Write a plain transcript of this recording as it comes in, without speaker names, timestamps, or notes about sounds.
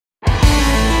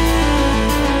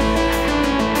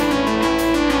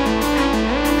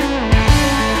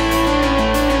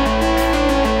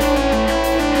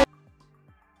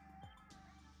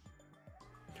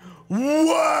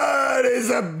What is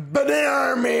up, Banana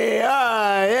Army?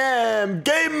 I am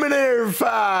Game Inator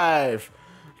 5,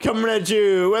 coming at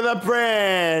you with a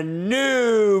brand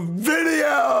new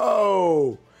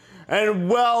video. And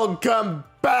welcome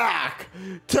back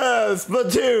to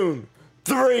Splatoon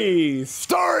 3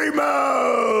 Story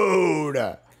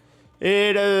Mode.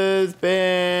 It has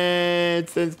been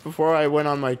since before I went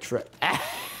on my trip.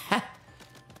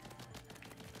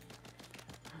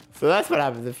 So that's what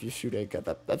happens if you shoot a gun.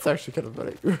 That's actually kind of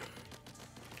funny.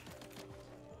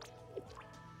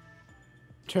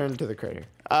 Turn to the crater.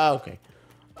 Okay.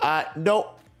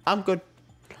 No, I'm good.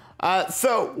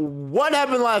 So what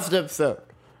happened last episode?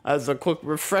 As a quick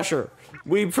refresher,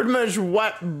 we pretty much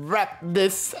wrapped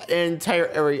this entire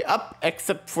area up,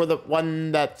 except for the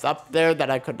one that's up there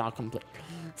that I could not complete.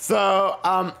 So,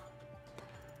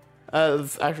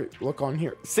 let's actually look on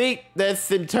here. See,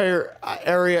 this entire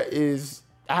area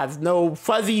has no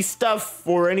fuzzy stuff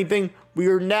or anything. We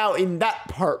are now in that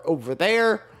part over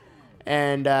there.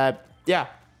 And, yeah.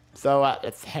 So,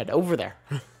 let's head over there.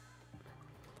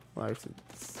 Well, actually,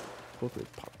 let's quickly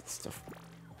pop this stuff.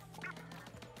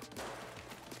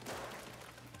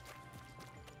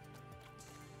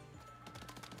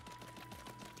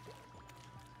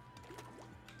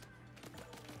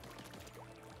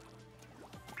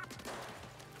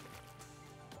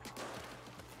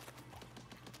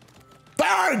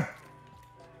 Darn!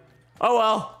 Oh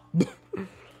well.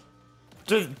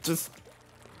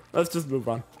 Let's just move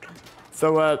on.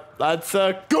 So let's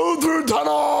go through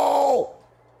tunnel.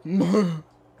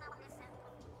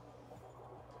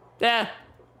 Yeah.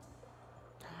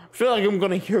 I feel like I'm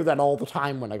gonna hear that all the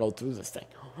time when I go through this thing.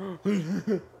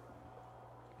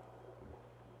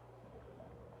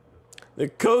 The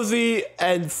cozy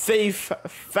and safe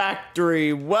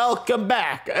factory. Welcome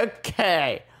back.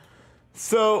 Okay.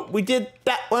 So, we did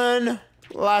that one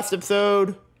last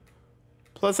episode.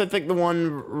 Plus, I think the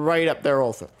one right up there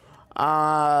also.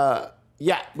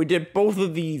 Yeah, we did both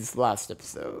of these last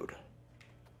episode.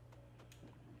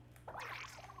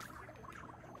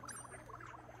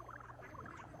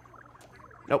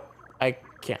 Nope, I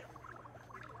can't.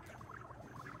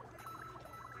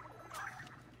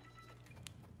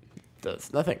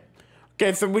 Does nothing.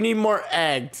 Okay, so we need more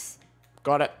eggs.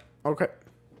 Got it. Okay.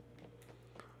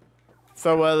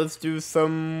 So let's do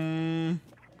some.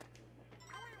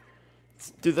 Let's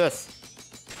do this.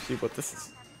 See what this is.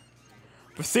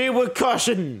 Proceed with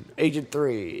caution, Agent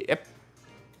 3. Yep.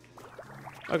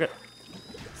 Okay.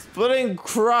 Splitting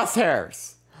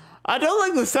crosshairs. I don't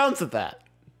like the sounds of that.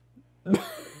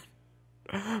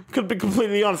 Could be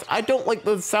completely honest. I don't like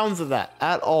the sounds of that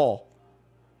at all.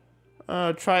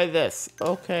 Try this.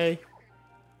 Okay.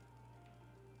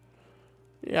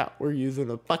 Yeah, we're using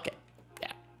a bucket.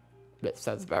 That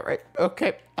sounds about right.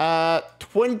 Okay.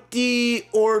 20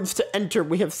 orbs to enter.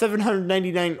 We have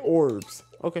 799 orbs.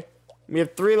 Okay. We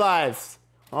have 3 lives.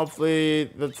 Hopefully,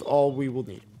 that's all we will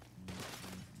need.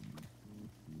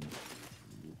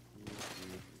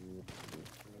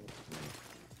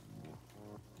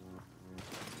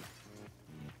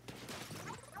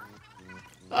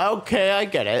 Okay, I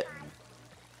get it.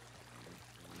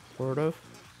 Sort of.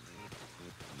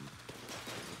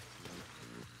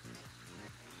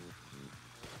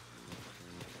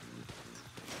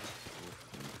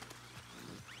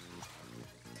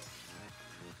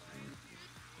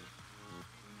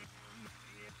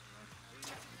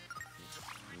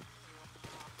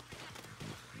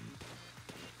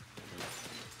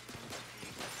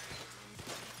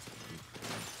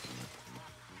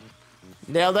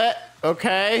 Nailed it.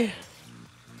 Okay.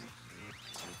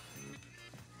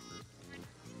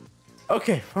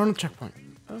 Okay, we're on the checkpoint.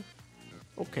 Oh,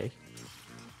 okay.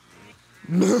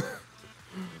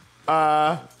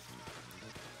 I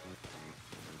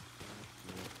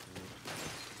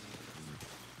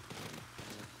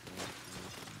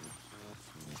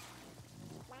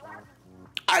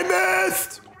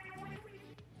missed!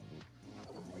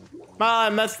 Well, I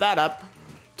messed that up.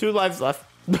 2 lives left.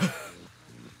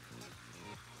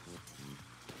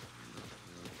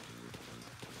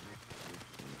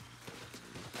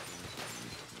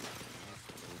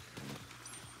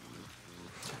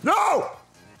 No!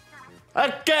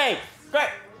 Okay, great.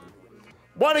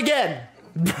 One again.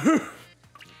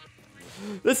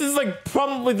 This is like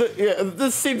probably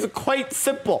this seems quite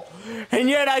simple, and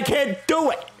yet I can't do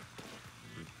it.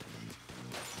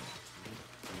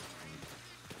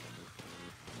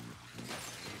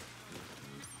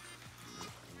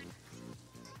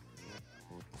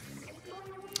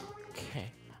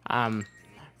 Okay,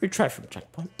 retry from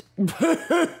checkpoint.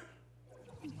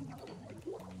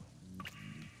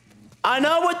 I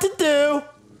know what to do.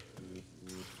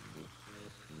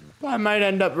 I might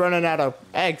end up running out of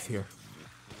eggs here.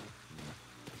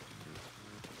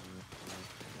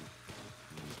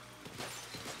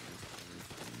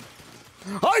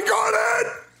 I got it!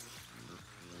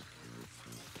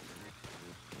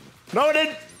 No, I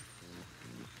didn't.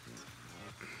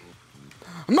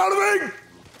 I'm out of egg.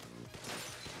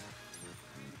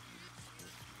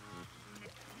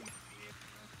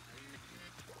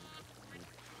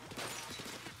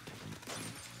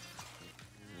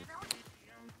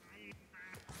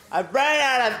 I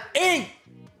ran out of ink.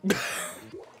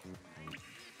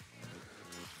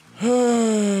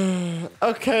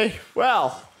 Okay,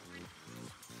 well.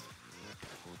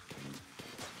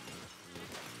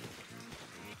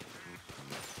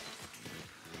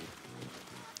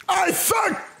 I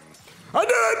suck! I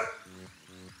did it!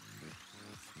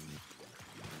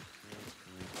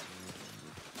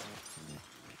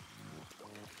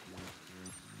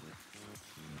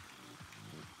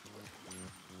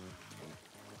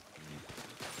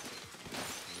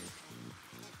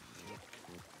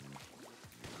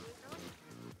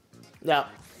 No.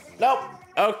 Nope.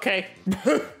 Okay.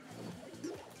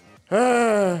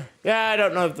 Yeah, I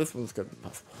don't know if this one's gonna be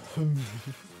possible.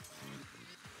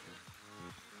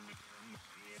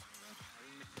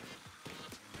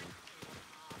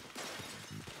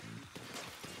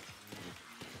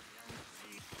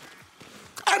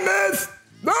 I missed!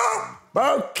 No!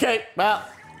 Okay, well.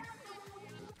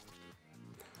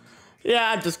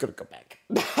 Yeah, I'm just gonna go back.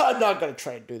 I'm not gonna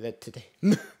try and do that today.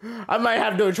 I might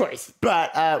have no choice,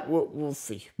 but we'll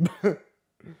see.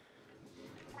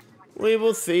 We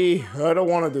will see. I don't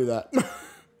want to do that.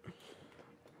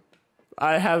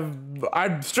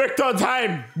 I'm strict on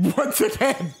time once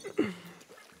again.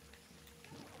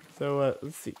 So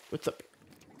let's see what's up.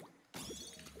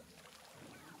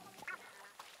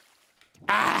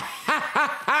 Ah ha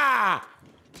ha ha!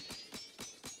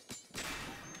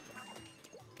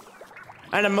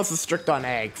 And I'm also strict on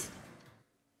eggs.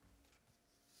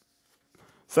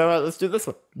 So let's do this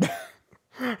one.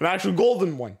 An actual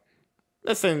golden one.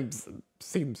 That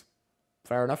seems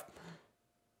fair enough.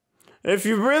 If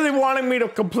you're really wanting me to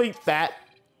complete that,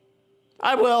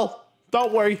 I will.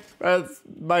 Don't worry. It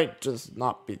might just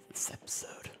not be this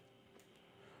episode.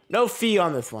 No fee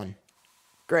on this one.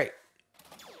 Great.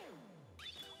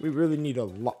 We really need a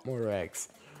lot more eggs.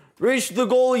 Reach the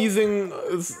goal using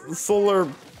solar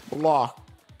block.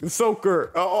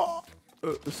 Soaker.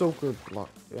 Soaker block.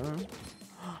 Yeah.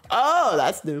 Oh,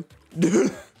 that's new.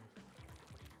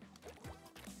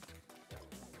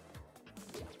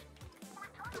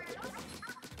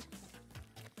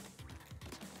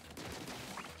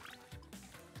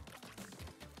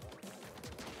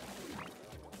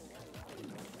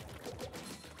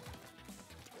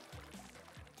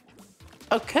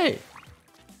 Okay.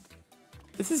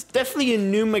 This is definitely a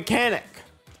new mechanic.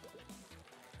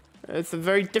 It's a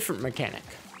very different mechanic.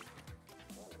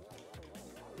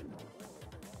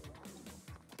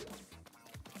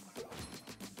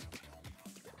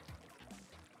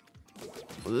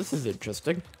 Well, this is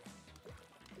interesting.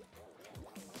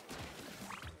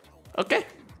 Okay.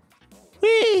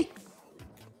 Whee!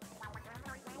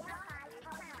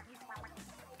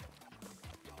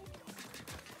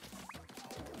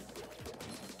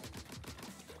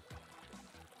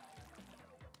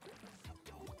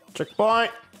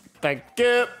 Checkpoint. Thank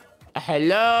you.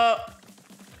 Hello.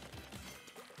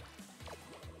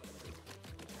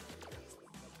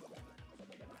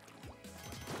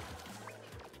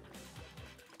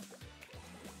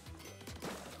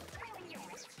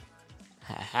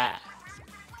 Haha.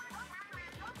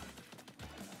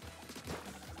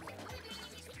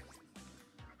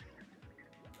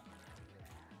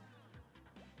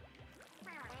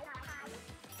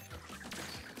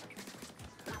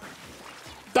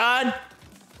 Done.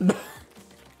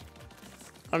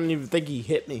 I don't even think he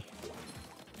hit me.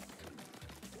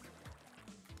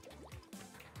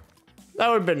 That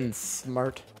would have been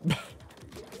smart.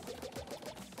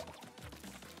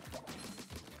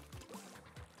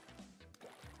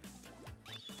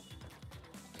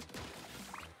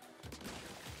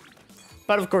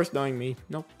 But of course, knowing me,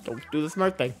 nope, don't do the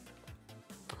smart thing.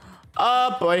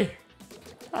 Oh boy.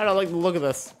 I don't like the look of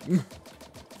this.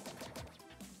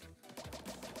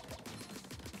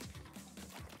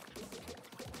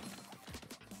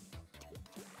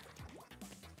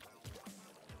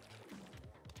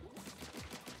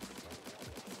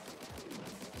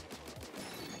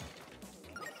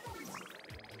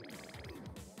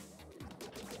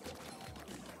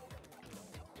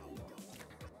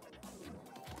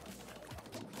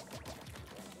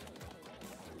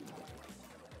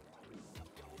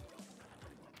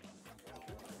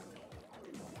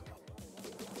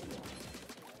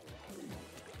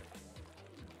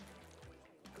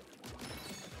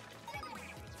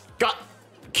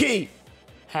 key.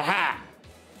 Haha.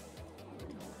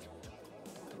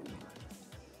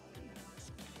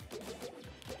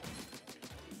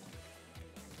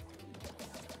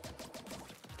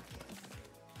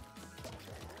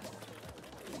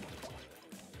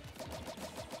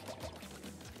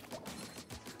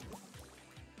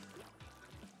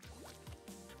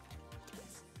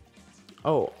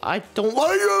 Oh, I don't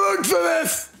like the looks of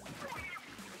this!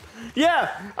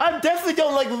 Yeah, I definitely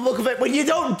don't like the look of it when you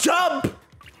don't jump!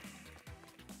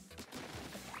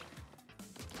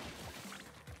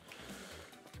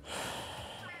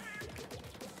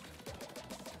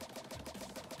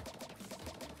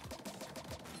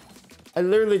 I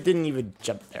literally didn't even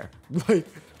jump there. Like...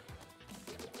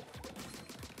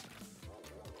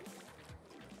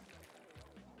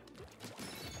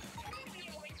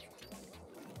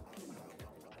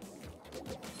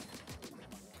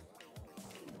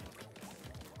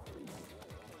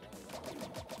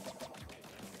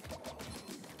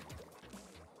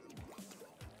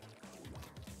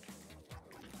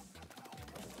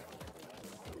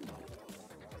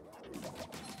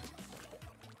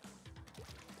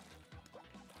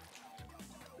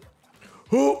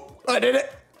 Oh, I did it.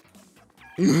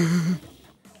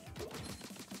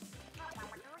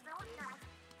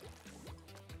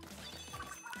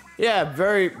 Yeah,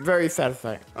 very, very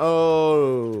satisfying.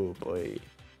 Oh, boy.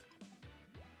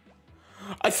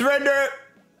 I surrender.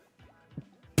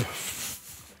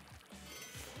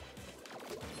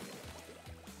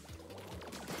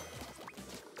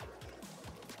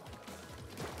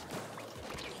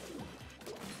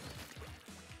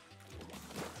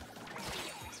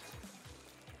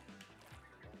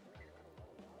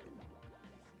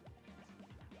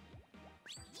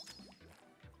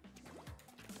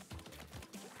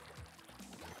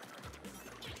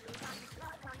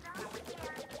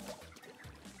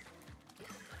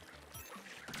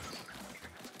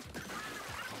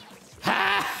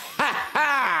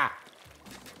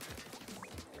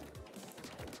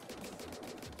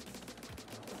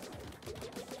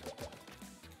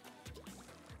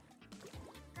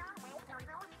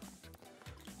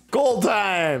 Goal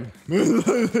time!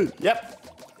 Yep.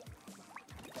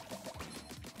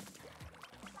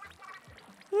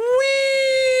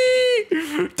 Whee!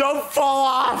 Don't fall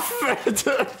off!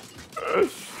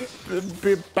 It'd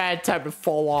be a bad time to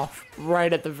fall off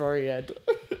right at the very end.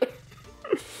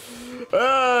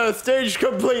 Stage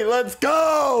complete, let's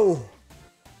go!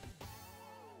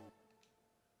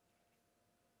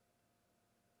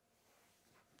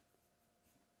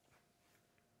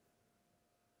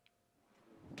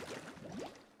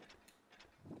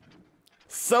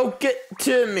 Soak it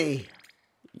to me.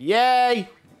 Yay.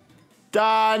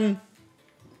 Done.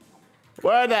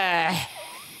 Where the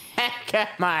heck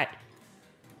am I?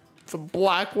 It's a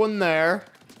black one there.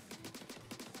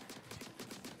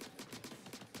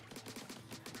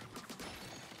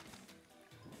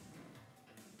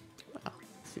 Oh,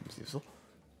 seems useful.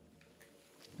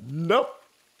 Nope.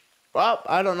 Well,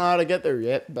 I don't know how to get there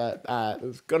yet, but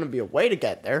there's gonna be a way to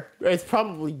get there. It's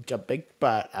probably jumping,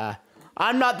 but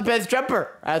I'm not the best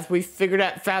jumper, as we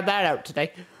found that out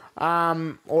today.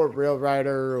 Or Real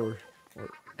Rider, or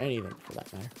anything for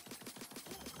that matter.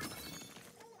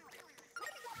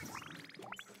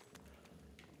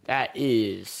 That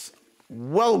is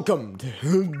welcomed.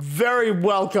 Very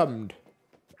welcomed.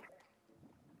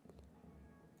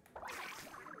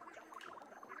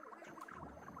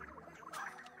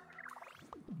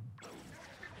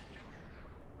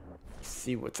 Let's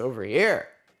see what's over here.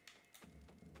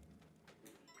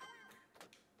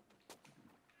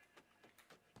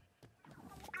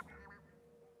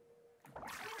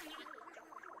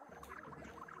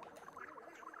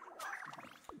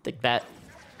 Take that.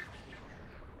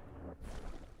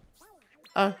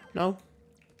 No.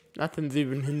 Nothing's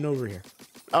even hidden over here.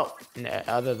 Oh, nah,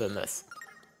 other than this.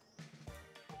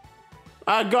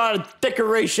 I got a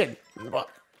decoration.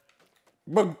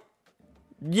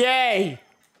 Yay!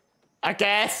 I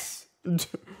guess. Try to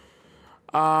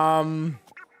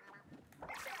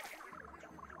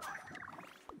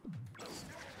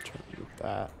do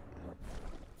that.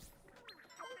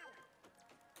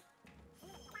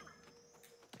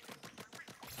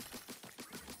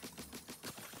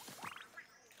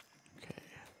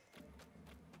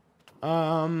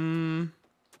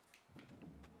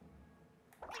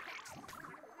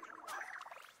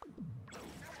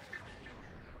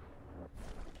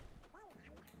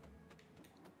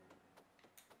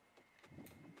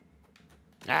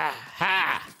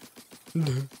 Aha!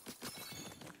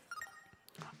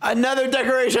 Another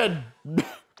decoration!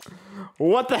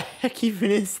 What the heck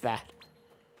even is that?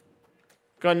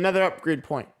 Got another upgrade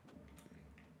point.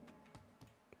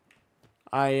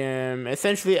 I am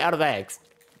essentially out of eggs.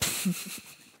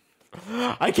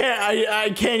 I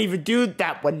can't even do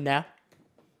that one now.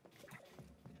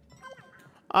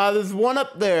 There's one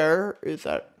up there. Is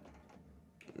that...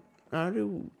 How do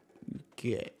we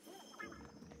get...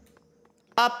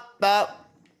 Up.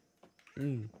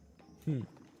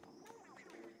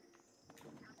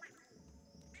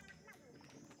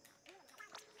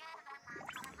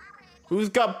 Who's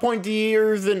got pointy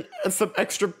ears and some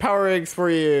extra power eggs for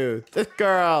you? This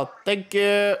girl. Thank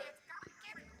you.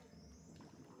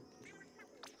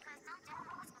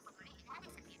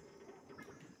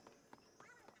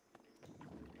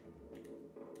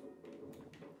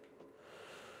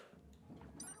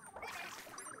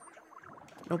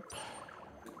 Nope.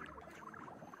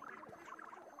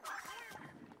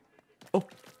 Oh.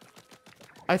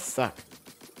 I suck.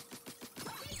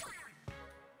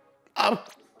 Oh.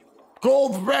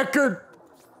 Gold record!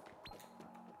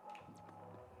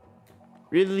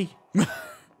 Really?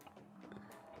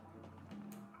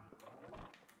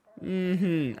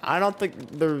 I don't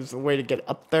think there's a way to get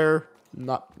up there.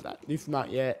 At least not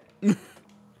yet.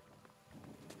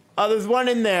 Oh, there's one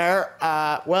in there.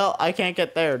 Well, I can't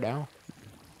get there now.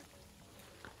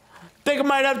 Think I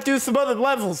might have to do some other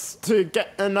levels to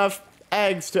get enough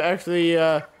eggs to actually,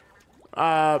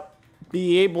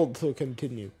 be able to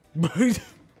continue.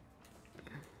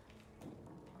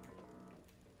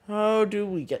 How do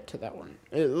we get to that one?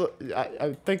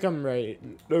 I think I'm right.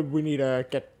 We need to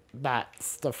get that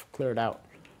stuff cleared out.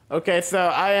 Okay, so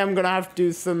I am gonna have to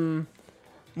do some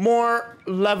more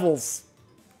levels.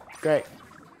 Great.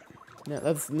 Yeah,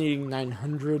 that's needing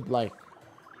 900. Like,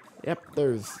 yep,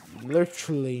 there's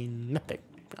literally nothing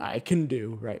I can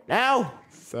do right now.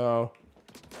 So,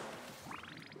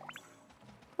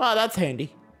 oh, that's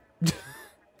handy.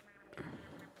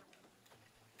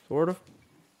 Sort of.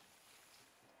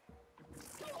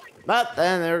 But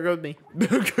then there goes me.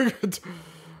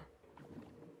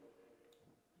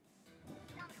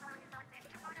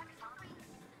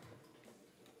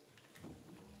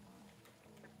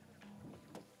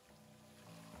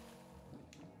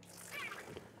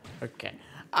 Okay.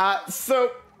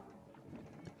 So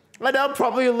I know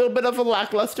probably a little bit of a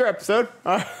lackluster episode.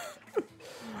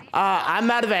 I'm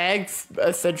out of eggs,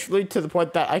 essentially, to the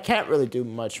point that I can't really do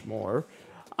much more.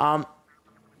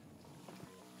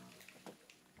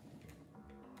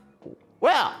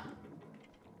 Well,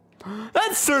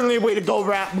 that's certainly a way to go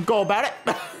about it.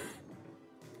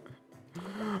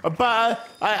 But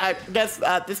I guess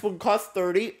this will cost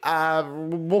 30.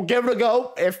 We'll give it a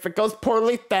go. If it goes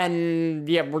poorly, then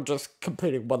yeah, we're just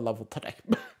completing one level today.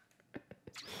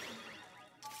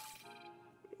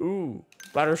 Ooh,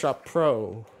 Ladder Shop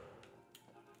Pro.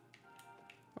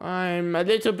 I'm a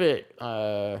little bit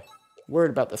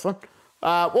worried about this one.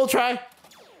 We'll try.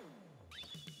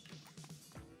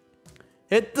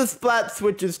 Hit the splat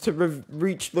switches to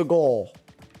reach the goal.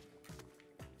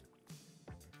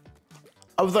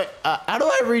 I was like, how do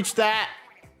I reach that?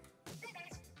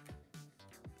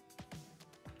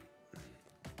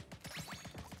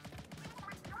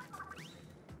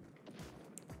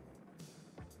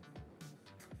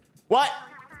 What?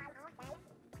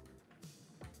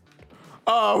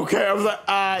 Oh, okay. I was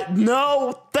like,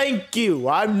 no, thank you.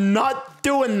 I'm not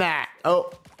doing that.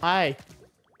 Oh, hi.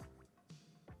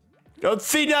 Don't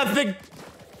see nothing.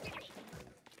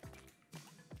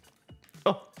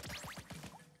 Oh.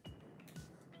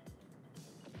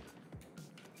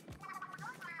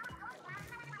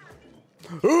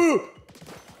 Ooh.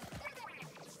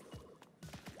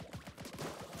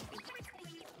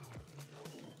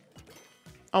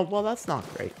 Oh, well, that's not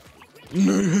great.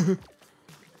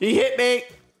 He hit me.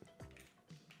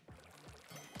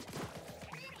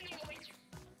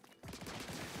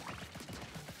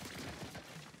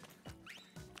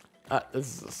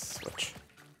 This is a switch.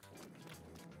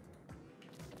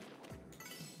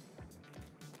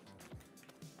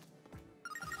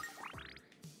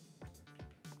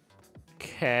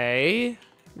 Okay.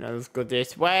 Now let's go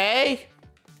this way.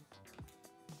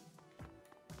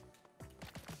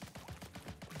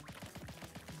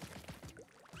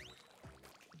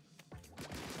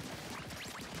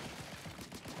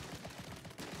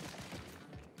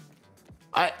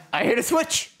 I hit a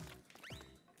switch.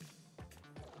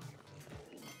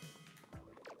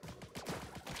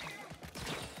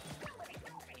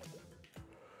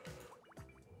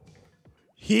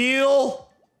 Heal.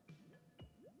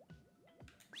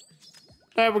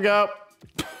 There we go.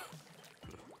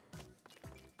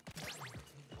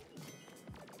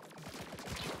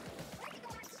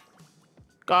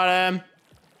 Got him.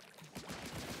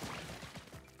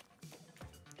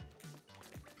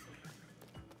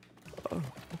 Oh,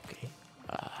 okay.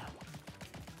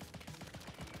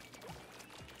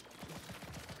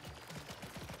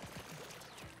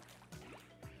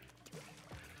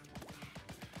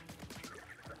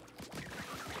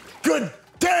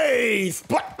 me,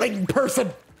 splatling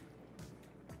person!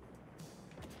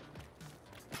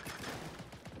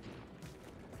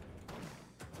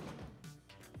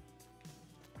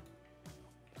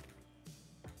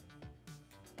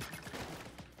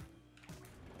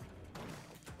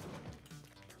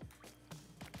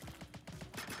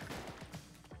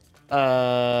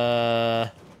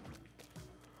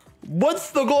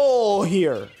 What's the goal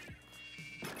here?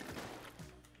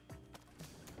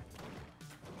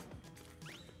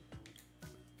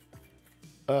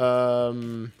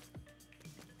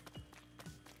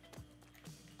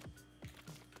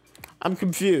 I'm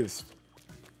confused.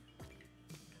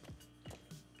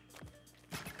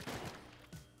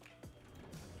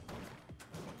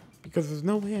 Because there's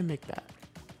no way I make that.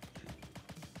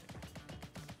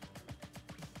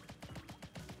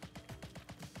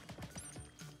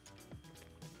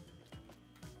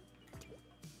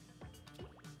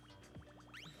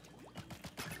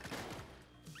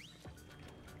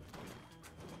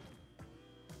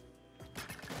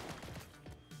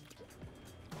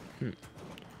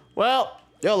 Well,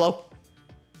 YOLO.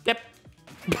 Yep.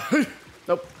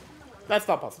 Nope. That's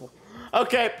not possible.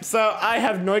 Okay, so I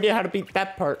have no idea how to beat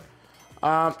that part.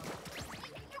 I'm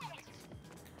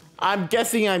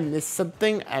guessing I missed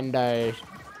something and I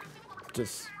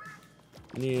just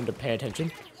needed to pay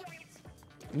attention.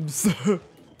 So,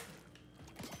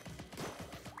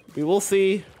 we will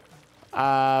see.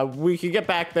 We can get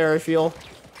back there, I feel.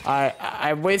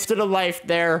 I wasted a life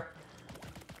there.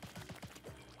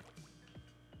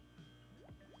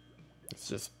 Let's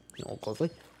just, hold closely.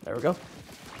 There we go.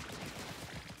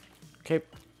 Okay,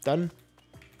 done.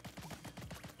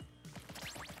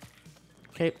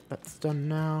 Okay, that's done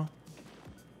now.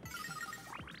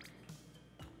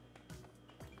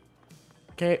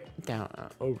 Okay, down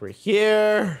over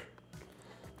here.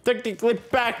 Technically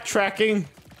backtracking.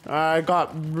 I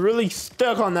got really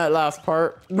stuck on that last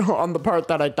part, on the part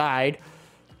that I died.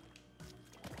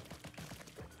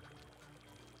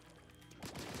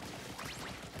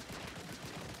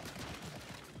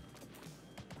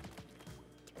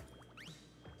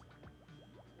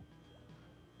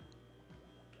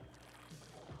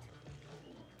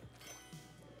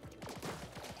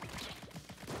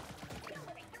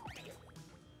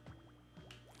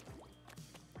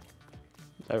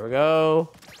 There we go.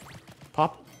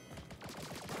 Pop.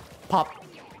 Pop.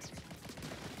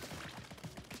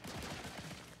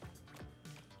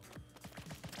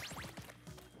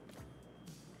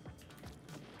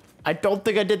 I don't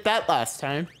think I did that last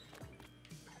time.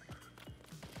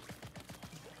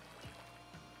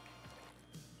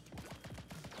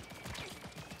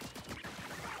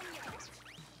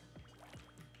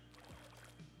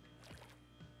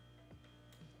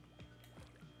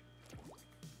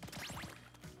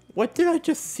 What did I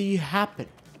just see happen?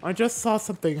 I just saw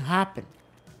something happen.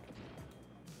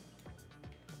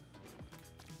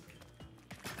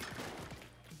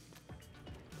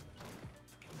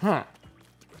 Huh.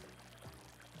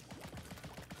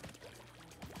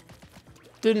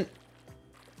 Didn't.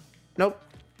 Nope.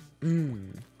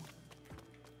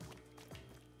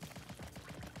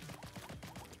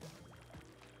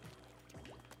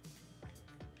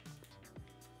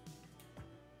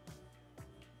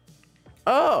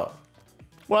 Oh.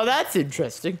 Well, that's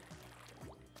interesting.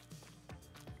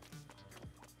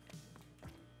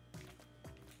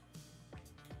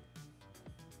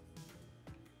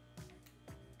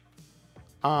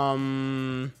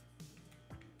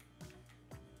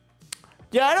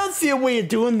 Yeah, I don't see a way of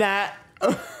doing that.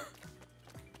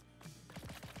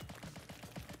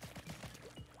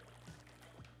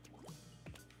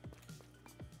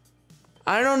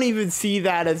 I don't even see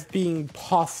that as being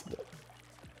possible.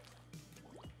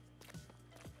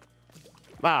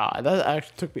 Wow, that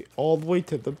actually took me all the way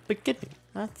to the beginning.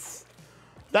 That's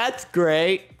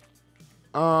great.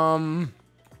 I'm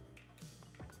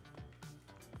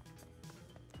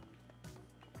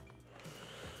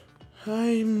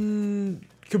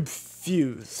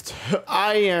confused.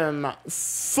 I am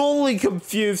solely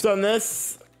confused on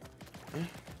this.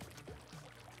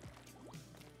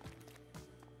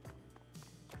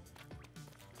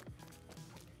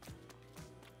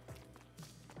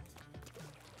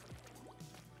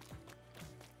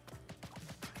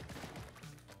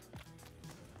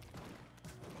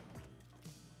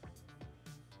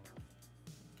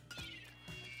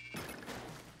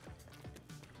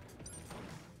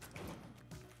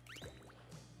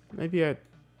 Maybe I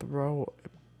throw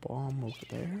a bomb over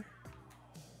there?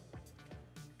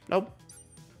 Nope.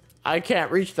 I can't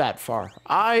reach that far.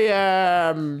 I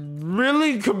am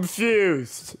really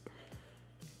confused.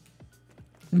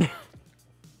 To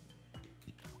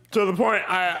the point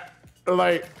I,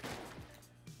 like...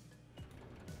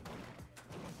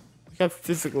 I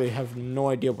physically have no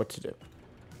idea what to do.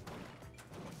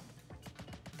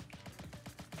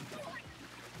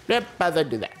 Yep, as I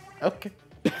do that. Okay.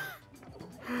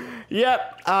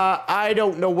 Yep, I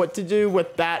don't know what to do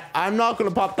with that. I'm not gonna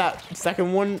pop that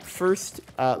second one first,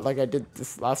 like I did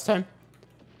this last time.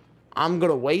 I'm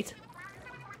gonna wait.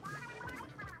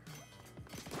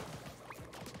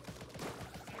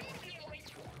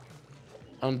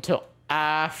 Until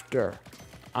after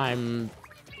I'm...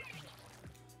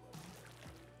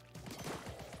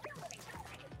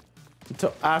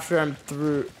 Until after I'm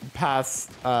through,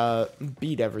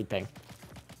 beat everything.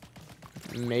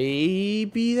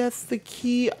 Maybe that's the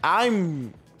key.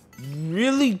 I'm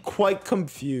really quite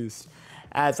confused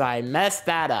as I messed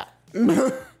that up.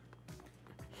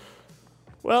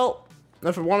 Well,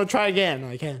 if I want to try again,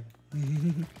 I can.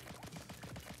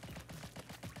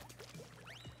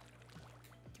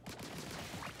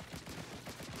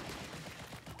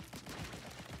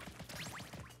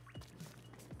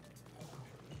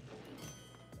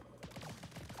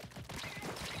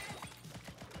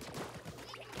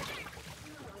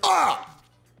 Ah!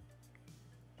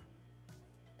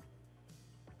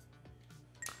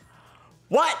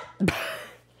 What?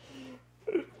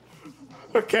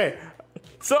 Okay,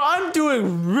 so I'm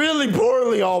doing really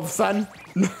poorly all of a sudden.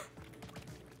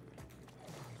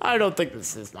 I don't think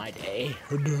this is my day.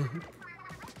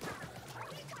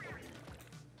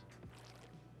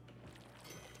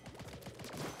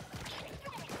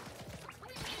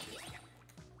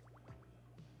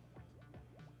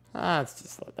 Let's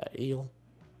just let that heal.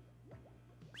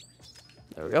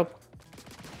 There we go.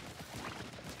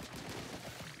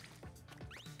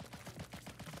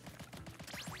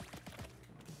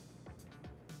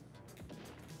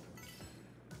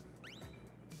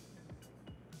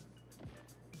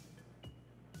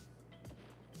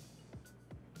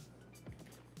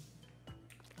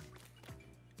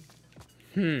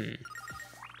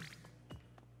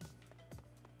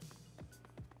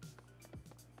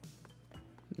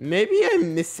 Maybe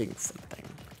I'm missing something.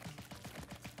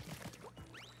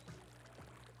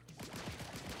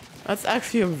 That's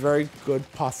actually a very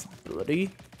good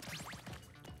possibility.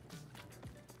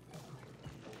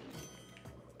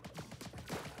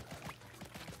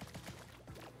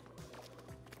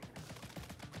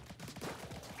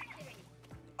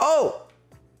 Oh!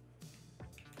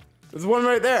 There's one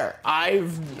right there. I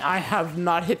have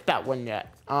not hit that one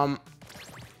yet. I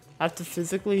have to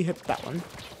physically hit that one.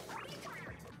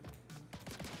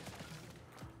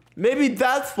 Maybe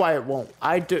that's why it won't.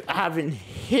 I haven't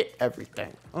hit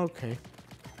everything. Okay.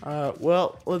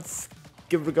 Well, let's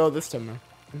give it a go this time.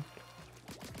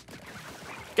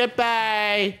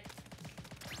 Goodbye!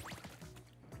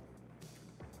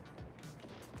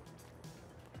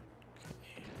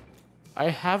 I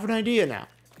have an idea now.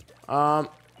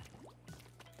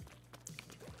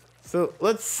 So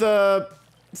let's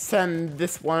send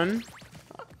this one.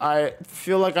 I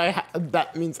feel like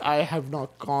that means I have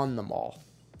not gone them all.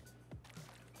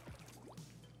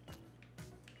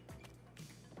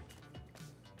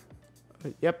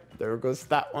 Yep, there goes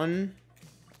that one.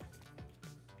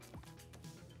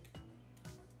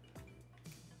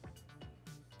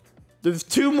 There's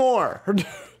two more.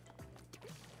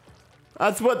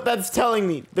 That's what that's telling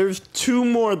me. There's two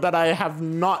more that I have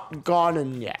not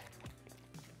gotten yet.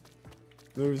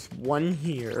 There's one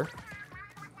here.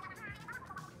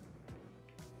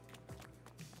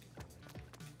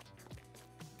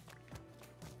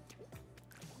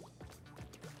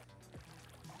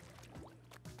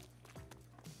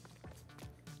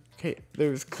 Okay,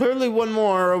 there's clearly one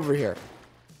more over here.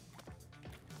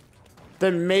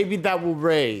 Then maybe that will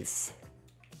raise.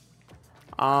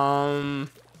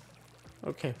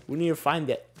 Okay, we need to find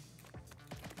it.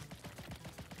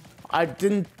 I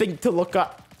didn't think to look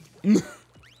up.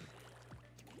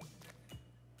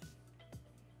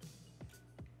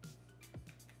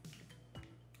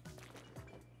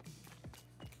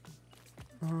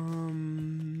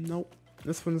 Nope.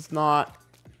 This one's not.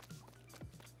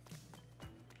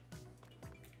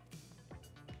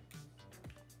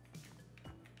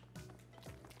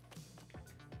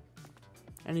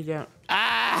 Any down.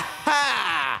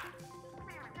 Aha!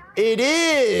 It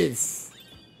is!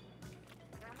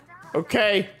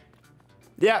 Okay.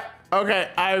 Yeah, okay.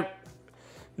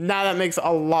 Now that makes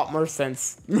a lot more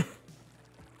sense.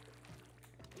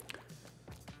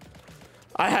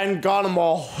 I hadn't got them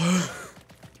all.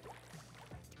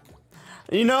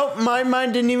 You know, my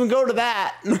mind didn't even go to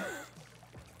that.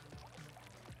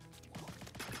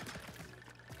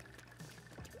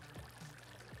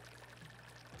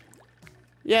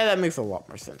 Yeah, that makes a lot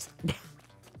more sense.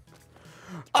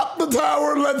 Up the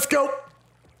tower, let's go.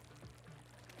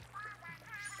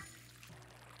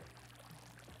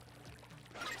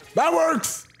 That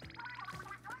works.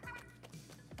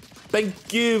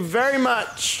 Thank you very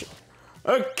much.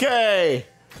 Okay.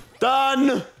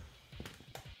 Done.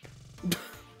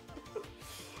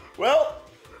 Well,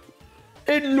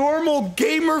 in normal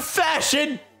gamer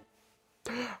fashion,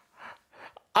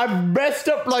 I messed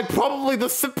up like probably the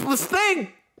simplest thing.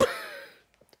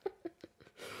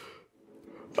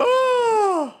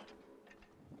 Oh.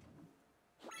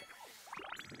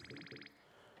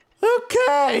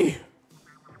 Okay.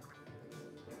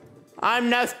 I'm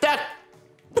now stuck.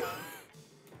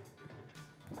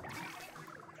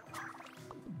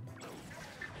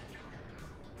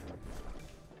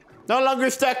 No longer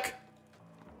stuck.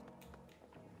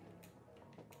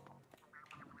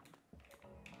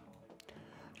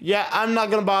 Yeah, I'm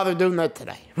not gonna bother doing that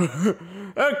today.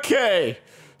 Okay,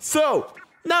 so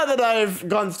now that I've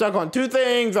gotten stuck on two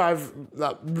things, I've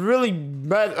really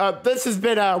this has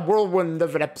been a whirlwind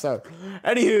of an episode.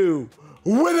 Anywho,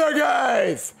 with our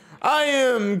guys, I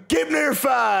am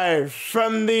Inator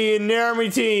from the Army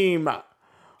team.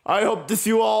 I hope to see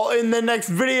you all in the next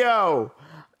video.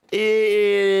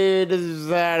 It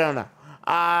is, I don't know.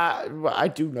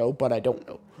 I do know, but I don't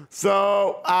know.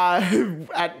 So, anywho,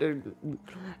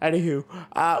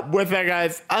 with that,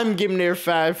 guys, I'm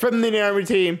Inator from the Army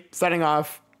team, signing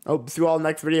off. Hope to see you all in the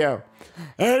next video.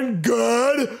 And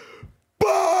good